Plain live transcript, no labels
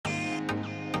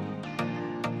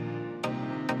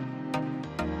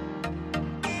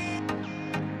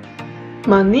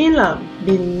Manila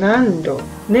Binondo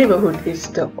neighborhood is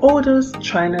the oldest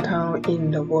Chinatown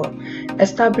in the world,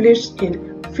 established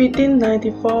in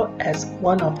 1594 as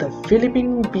one of the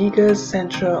Philippines' biggest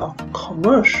centers of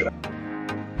commerce.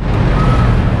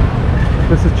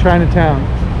 This is Chinatown,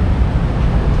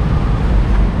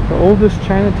 the oldest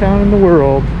Chinatown in the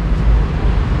world.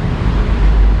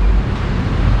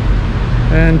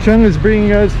 And Chung is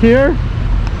bringing us here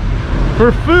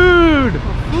for food!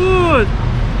 Food!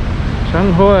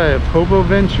 𝐁𝐎 of Hobo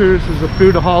Ventures is a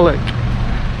foodaholic.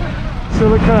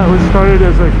 Basilica was started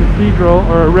as a cathedral,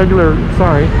 or a regular,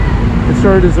 it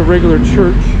started as a regular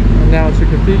church, and now it's a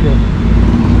cathedral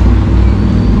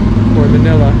for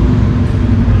Manila.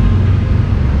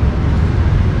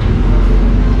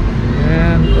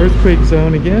 And earthquake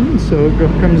zone again, so it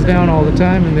comes down all the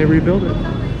time and they rebuild it.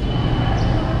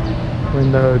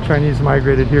 When the Chinese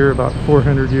migrated here about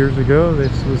 400 years ago,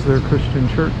 this was their Christian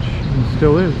church, and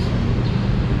still is.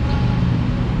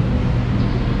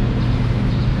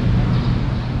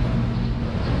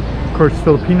 Of course,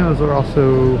 Filipinos are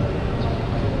also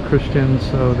Christians,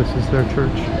 so this is their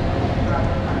church.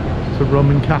 It's a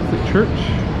Roman Catholic church.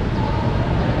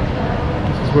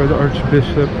 This is where the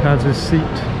Archbishop has his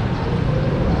seat.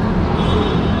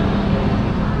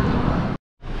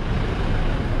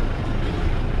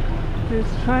 This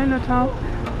Chinatown,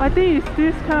 I think it's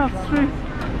this kind of street.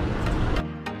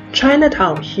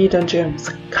 Chinatown Hidden Gems,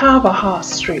 𝐕𝐂��𝐻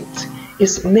Street,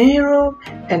 is narrow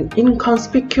and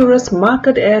inconspicuous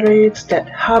market areas that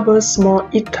harbor small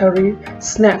eatery,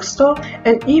 snack store,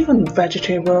 and even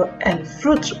vegetable and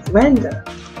fruit vendor.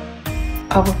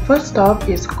 Our first stop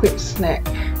is Quik Snack.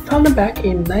 Founded back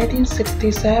in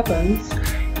 1967,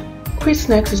 Quik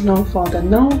Snack is known for the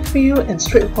non-feel and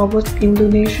straightforward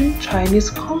Indonesian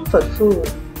Chinese comfort food.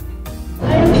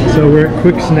 So we're at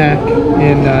Quik Snack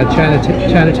in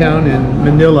Chinatown in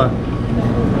Manila.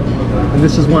 And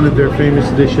this is one of their famous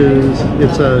dishes.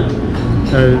 It's a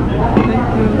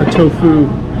tofu,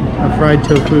 a fried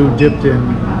tofu dipped in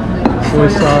soy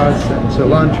sauce and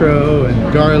cilantro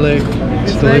and garlic.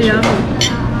 It's delicious.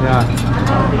 Yeah.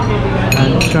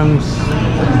 And Chung's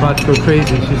about to go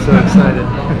crazy. She's so excited.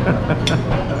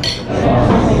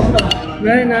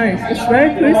 Very nice. It's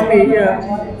very crispy here.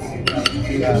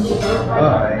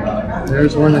 Oh,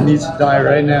 there's one that needs to die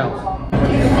right now.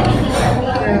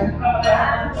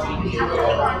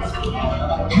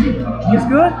 It's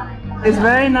good? It's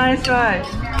very nice, right?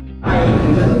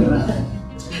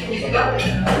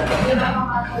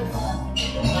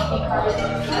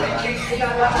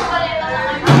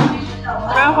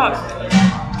 Very hot.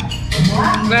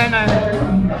 Very nice.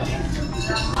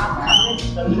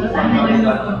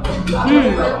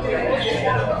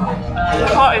 The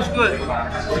hot is good.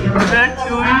 Very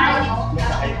chewy.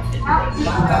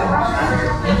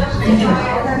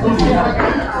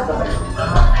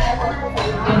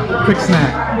 Quik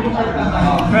Snack.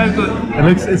 Very good.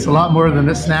 It's a lot more than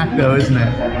a snack though, isn't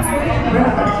it?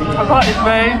 The pot is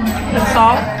very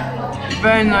soft,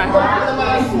 very nice.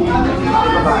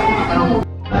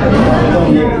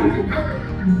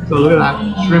 So look at that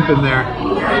shrimp in there,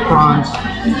 prawns.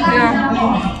 Yeah.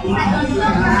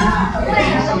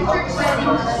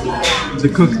 Is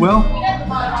it cooked well?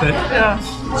 Is it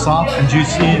soft and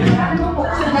juicy?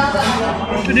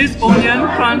 This onion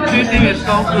crunchy thing is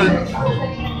so good.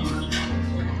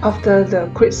 After the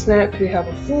Quik Snack, we have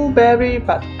a full berry,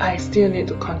 but I still need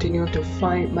to continue to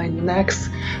find my next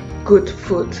good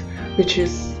food, which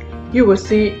is you will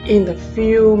see in a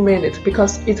few minutes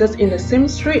because it's just in the same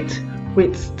street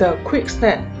with the Quik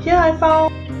Snack. Here I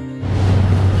found.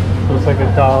 So it's like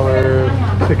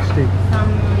 $1.60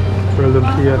 for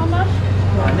Lumpia.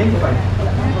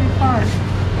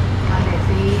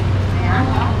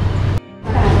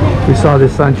 We saw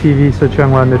this on TV, so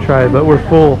Chung wanted to try it, but we're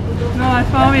full. No, I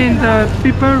found in the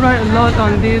people write a lot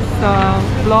on this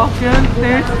blog here.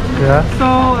 Yeah. So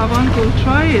I want to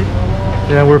try it.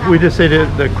 Yeah, we just ate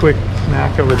the Quik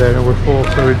Snack over there, and we're full,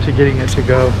 so we're getting it to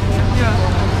go. Yeah.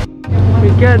 We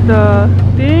get the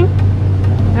thing,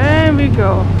 and we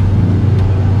go.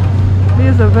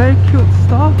 This is a very cute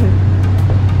stall here.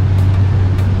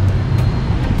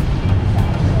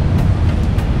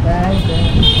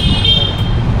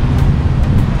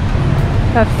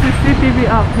 Have CCTV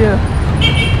up here.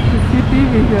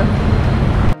 CCTV here.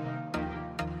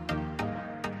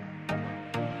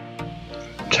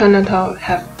 Chinatown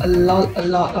have a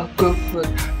lot of good food,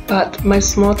 but my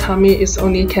small tummy is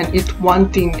only can eat one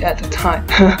thing at a time.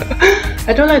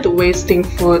 I don't like to wasting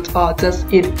food or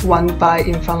just eat one bite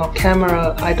in front of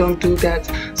camera. I don't do that.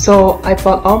 So I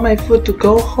bought all my food to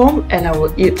go home and I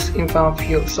will eat in front of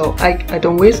you. So I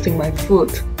don't wasting my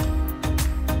food.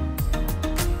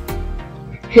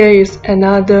 Here is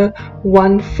another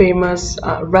one famous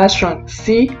restaurant.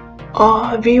 See,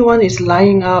 everyone is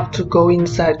lining up to go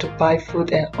inside to buy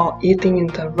food and or eating in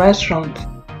the restaurant.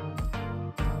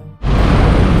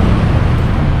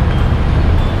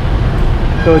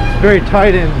 So it's very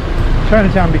tight in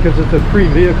Chinatown because it's a free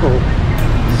vehicle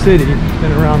city. It's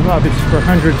been around obviously for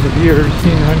hundreds of years,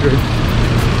 seen hundreds.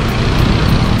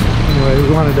 Anyway,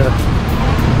 we wanted to,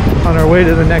 on our way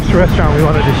to the next restaurant, we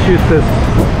wanted to shoot this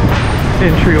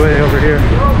entryway over here.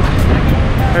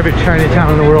 Every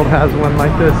Chinatown in the world has one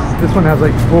like this. This one has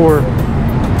like 4.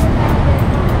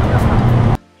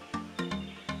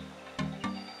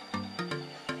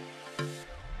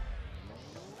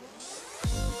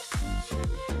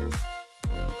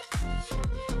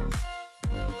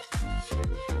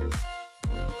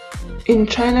 In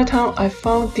Chinatown, I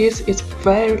found this is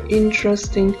very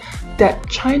interesting, that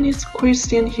Chinese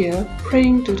Christian here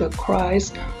praying to the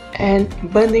Christ and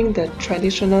burning the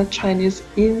traditional Chinese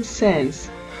incense.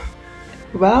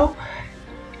 Well,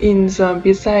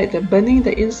 beside the burning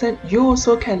the incense, you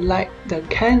also can light the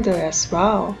candle as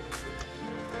well.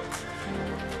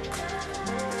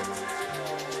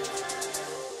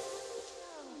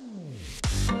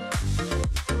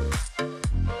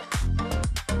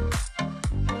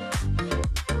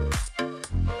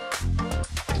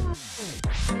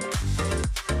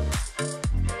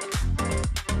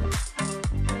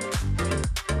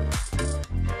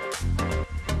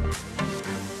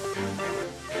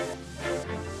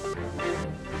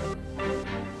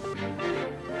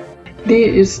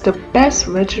 This is the best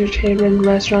vegetarian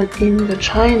restaurant in the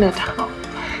Chinatown,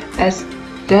 as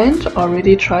Dan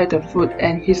already tried the food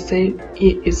and he said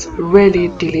it is really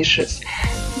delicious.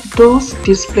 Those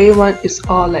display one is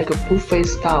all like a buffet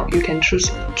style. You can choose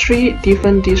 3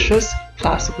 different dishes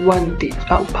plus one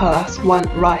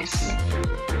rice.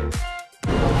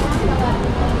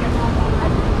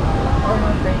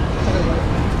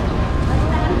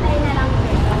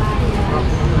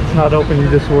 It's not open, you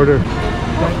just order.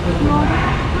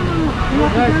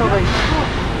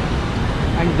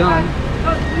 I'm done.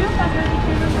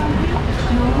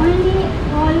 Only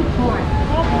all pork.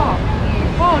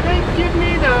 Oh, they give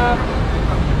me the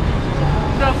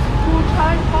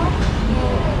Kuchay pork.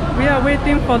 We are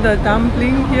waiting for the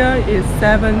dumpling. Here is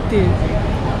 17.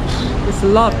 There's a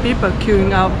lot of people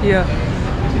queuing out here,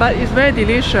 but it's very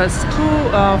delicious.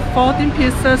 14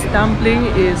 pieces dumpling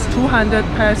is 200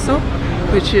 peso,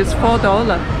 which is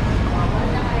 $4.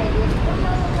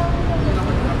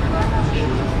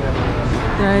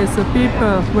 There is a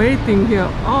people waiting here,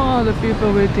 all the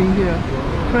people waiting here,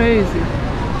 crazy.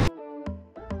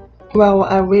 While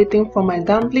I'm waiting for my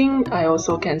dumpling, I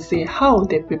also can see how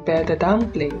they prepare the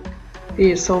dumpling. It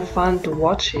is so fun to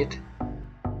watch it.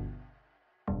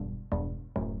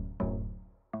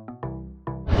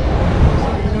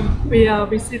 We are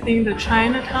visiting the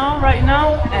Chinatown right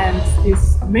now and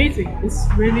it's amazing. It's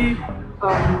really,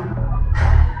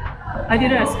 I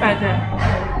didn't expect that.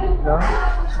 No?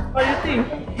 What do you think?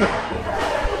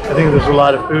 I think there's a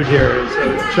lot of food here.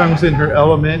 Cheng's in her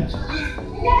element.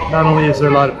 Not only is there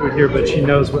a lot of food here, but she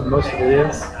knows what most of it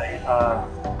is.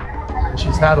 And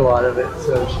she's had a lot of it,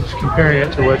 so she's comparing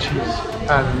it to what she's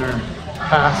had in her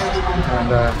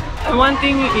past. And one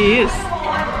thing is,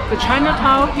 the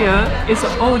Chinatown here is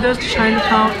the oldest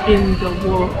Chinatown in the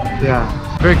world.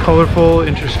 Yeah, very colorful,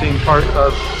 interesting part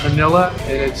of Manila,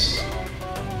 and it's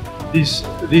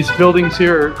these buildings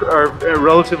here are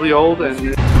relatively old and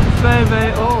very,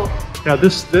 very old. Yeah,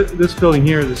 this building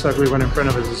here, the sucker we went in front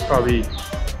of us, is probably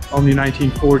only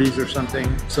 1940s or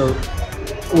something. So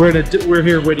we're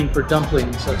here waiting for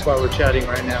dumplings. That's why we're chatting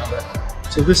right now.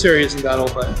 So this area isn't that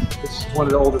old, but it's one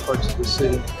of the older parts of the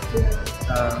city.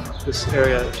 This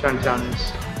area, Chinatown,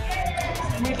 is.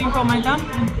 Waiting for my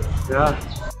dumpling. Yeah.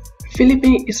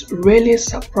 Philippines is really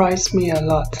surprised me a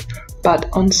lot. But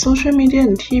on social media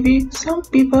and TV, some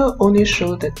people only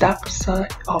show the dark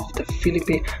side of the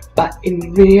Philippines. But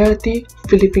in reality,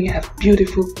 Philippines have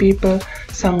beautiful people,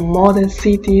 some modern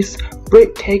cities,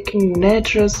 breathtaking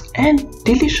natures, and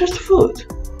delicious food.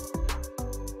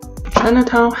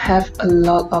 Chinatown have a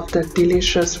lot of the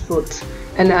delicious foods,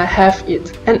 and I have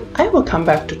it. And I will come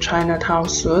back to Chinatown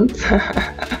soon.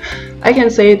 I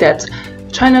can say that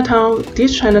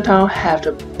this Chinatown have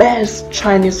the best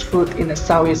Chinese food in the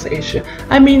Southeast Asia.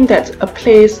 I mean that a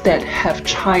place that have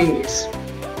Chinese.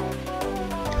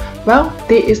 Well,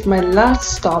 this is my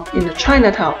last stop in the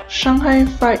Chinatown, Shanghai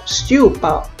fried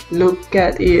Siopao. Look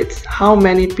at it, how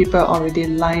many people already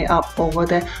line up over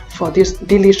there for this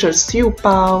delicious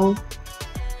Siopao.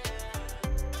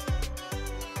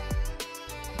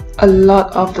 A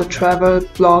lot of the travel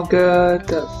blogger,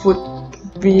 the food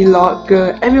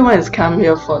vlogger, everyone is come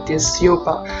here for this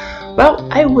Siopao. Well,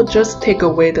 I would just take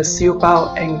away the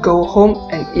Siopao and go home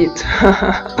and eat.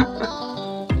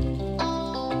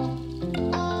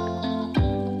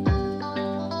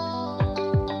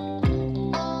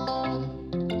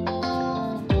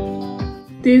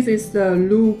 This is the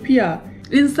lumpia.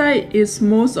 Inside is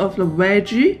most of the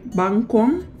veggie,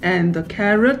 bangkwang, and the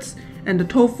carrots, and the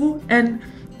tofu, and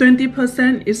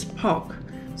 20% is pork.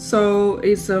 So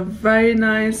it's a very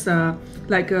nice,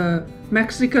 like a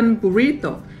Mexican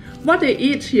burrito. What they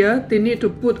eat here, they need to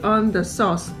put on the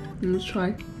sauce. Let me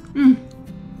try.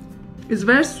 It's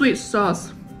very sweet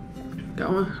sauce.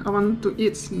 I want to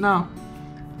eat now.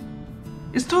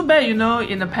 It's too bad, you know,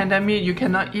 in the pandemic you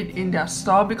cannot eat in their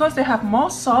store because they have more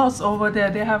sauce over there.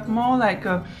 They have more like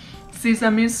a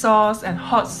sesame sauce and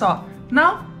hot sauce.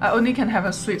 Now I only can have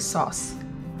a sweet sauce.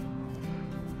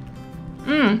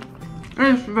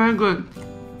 It's very good.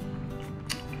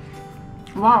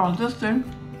 Wow, this thing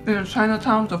in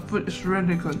Chinatown, the food is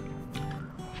really good.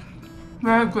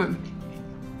 Very good.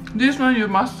 This one you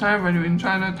must try when you're in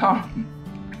Chinatown.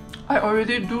 I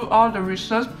already do all the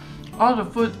research. All the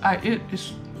food I eat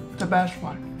is the best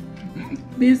one.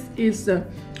 This is the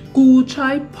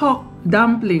Kuchay pork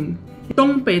dumpling,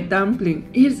 Bei dumpling.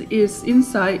 It is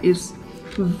inside is,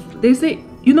 they say,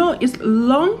 you know, it's a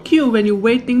long queue when you're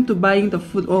waiting to buying the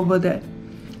food over there.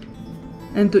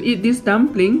 And to eat this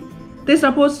dumpling, they're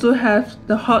supposed to have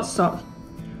the hot sauce.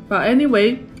 But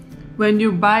anyway, when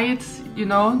you buy it, you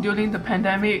know, during the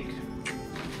pandemic,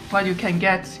 what you can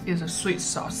get is a sweet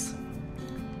sauce.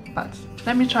 But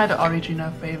let me try the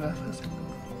original flavor first.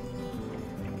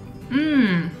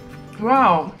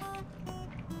 Wow.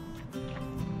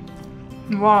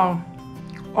 Wow.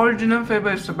 Original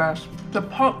flavor is the best. The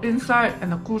pork inside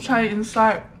and the kuchay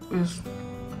inside is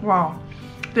wow.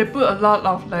 They put a lot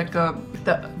of like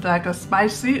a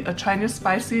spicy, a Chinese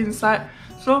spicy inside.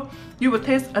 So you will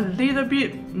taste a little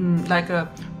bit like a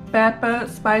pepper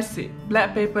spicy,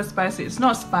 black pepper spicy. It's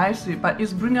not spicy, but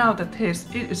it's bring out the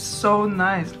taste. It is so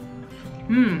nice.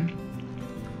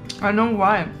 I know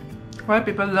why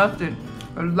people loved it.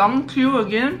 A long queue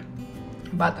again,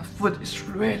 but the food is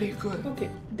really good. Okay,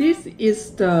 this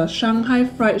is the Shanghai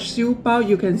fried Siopao.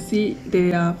 You can see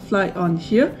they are fried on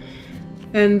here.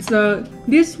 And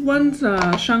this one's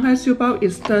Shanghai Siopao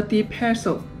is 30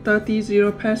 peso,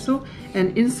 30 peso,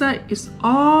 and inside is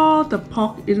all the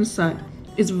pork inside.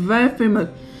 It's very famous.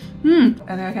 And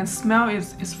I can smell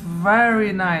it's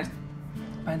very nice.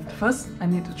 But first I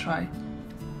need to try.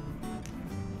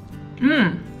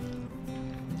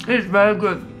 It's very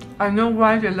good. I know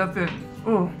why they love it.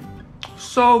 Oh,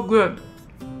 so good.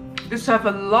 It's have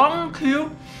a long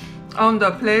queue on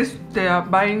the place they are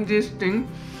buying this thing.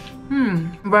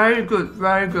 Very good,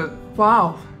 very good.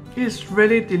 Wow, it's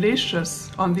really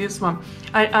delicious on this one.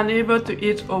 I'm unable to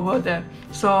eat over there,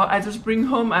 so I just bring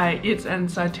home, I eat,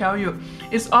 and I tell you,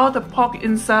 it's all the pork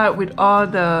inside with all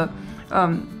the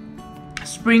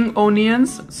spring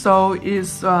onions, so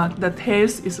is the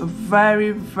taste is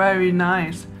very, very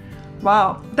nice.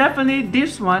 Wow, definitely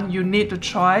this one you need to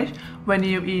try when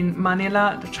you're in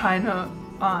Manila, the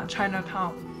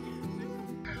Chinatown.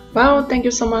 Well, thank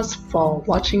you so much for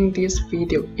watching this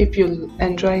video. If you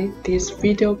enjoyed this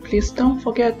video, please don't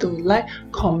forget to like,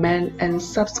 comment, and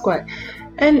subscribe.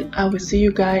 And I will see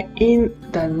you guys in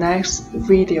the next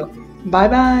video. Bye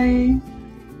bye.